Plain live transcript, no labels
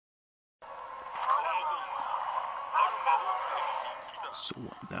So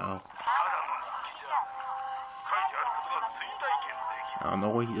what now? I don't know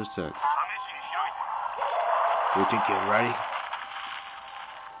what he just said. You think you're ready?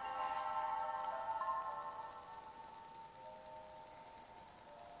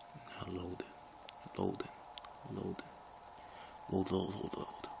 Now loading. Load. Now loading.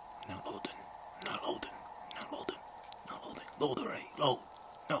 Load already. Load.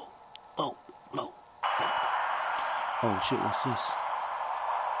 No. Load. Oh shit, what's this?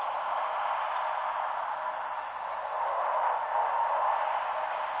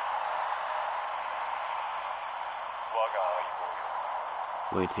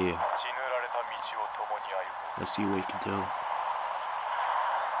 Wait here. Let's see what we can do.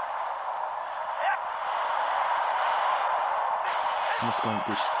 I'm just gonna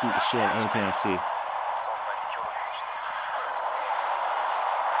just shoot the shit at anything I see.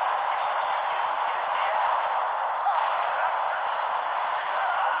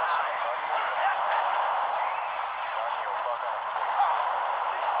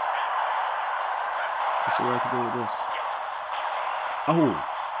 Let's see what I can do with this. Oh!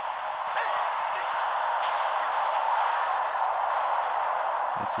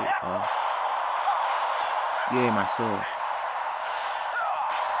 That's it. Yeah, my sword.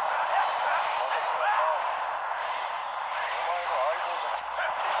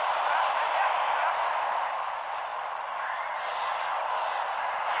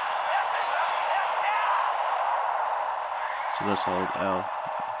 So let's hold L.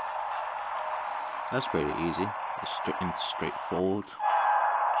 That's pretty easy. It's straightforward.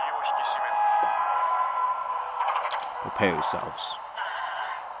 Prepare yourselves.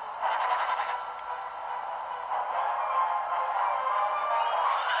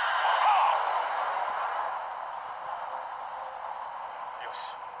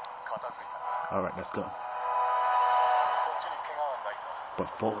 Alright, let's go. But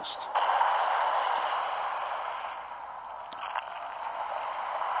first.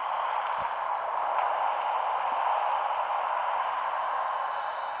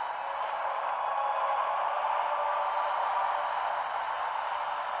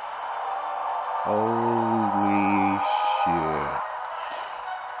 Holy shit.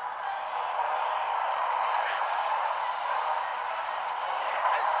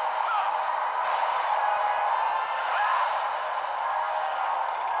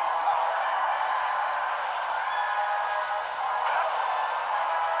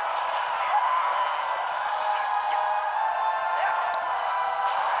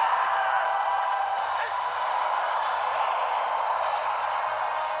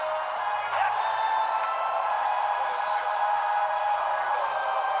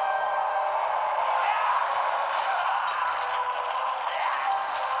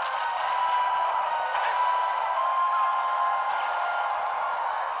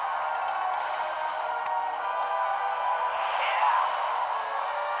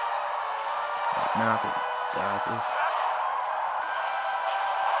 Now I think guys is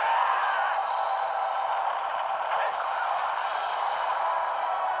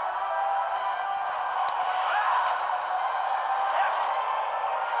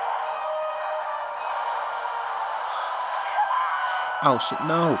oh shit,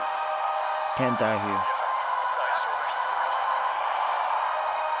 no! Can't die here.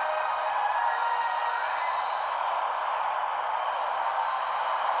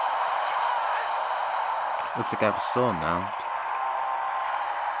 Looks like I have a sword now.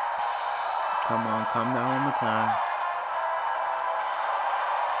 Come on, come down one more time.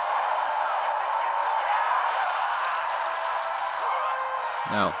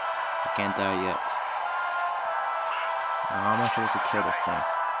 No, I can't die yet. How am I supposed to kill this thing?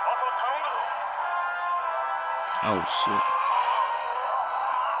 Oh shit.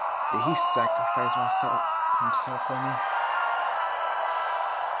 Did he sacrifice himself for me?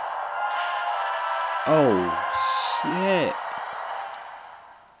 Oh shit.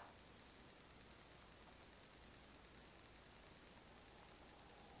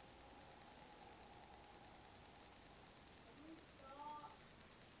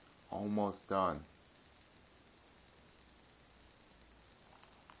 Almost done.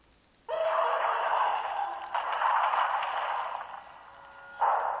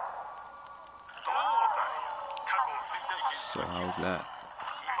 So how's that?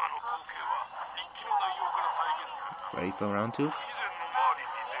 Ready for round two?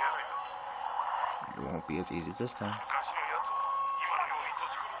 It won't be as easy this time.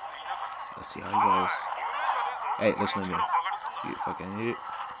 Let's see how he goes. Hey, listen to me. You fucking idiot.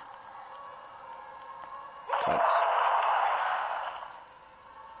 Cuts.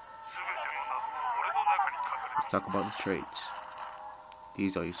 Let's talk about the traits.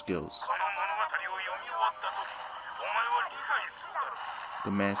 These are your skills.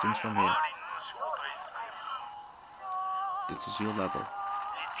 Command things from here. This is your level.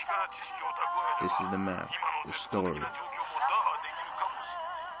 This is the map, the story.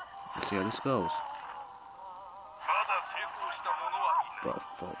 Let's see how this goes. But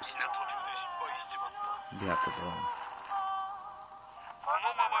first, we have to learn.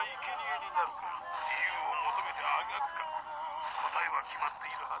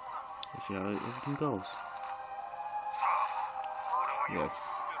 Let's see how everything goes. Yes.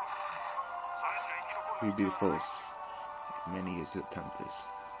 We'll be the first. Many years to attempt this.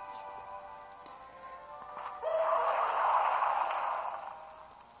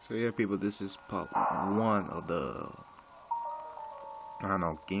 So yeah, people, this is part 1 of the, I don't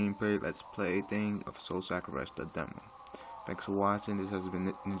know, gameplay, let's play thing of Soul Sacrifice, the demo. Thanks for watching. This has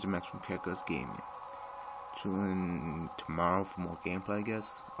been Ninja Max from Pekka's Gaming. Tune in tomorrow for more gameplay, I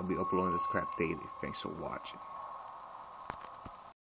guess. I'll be uploading this crap daily. Thanks for watching.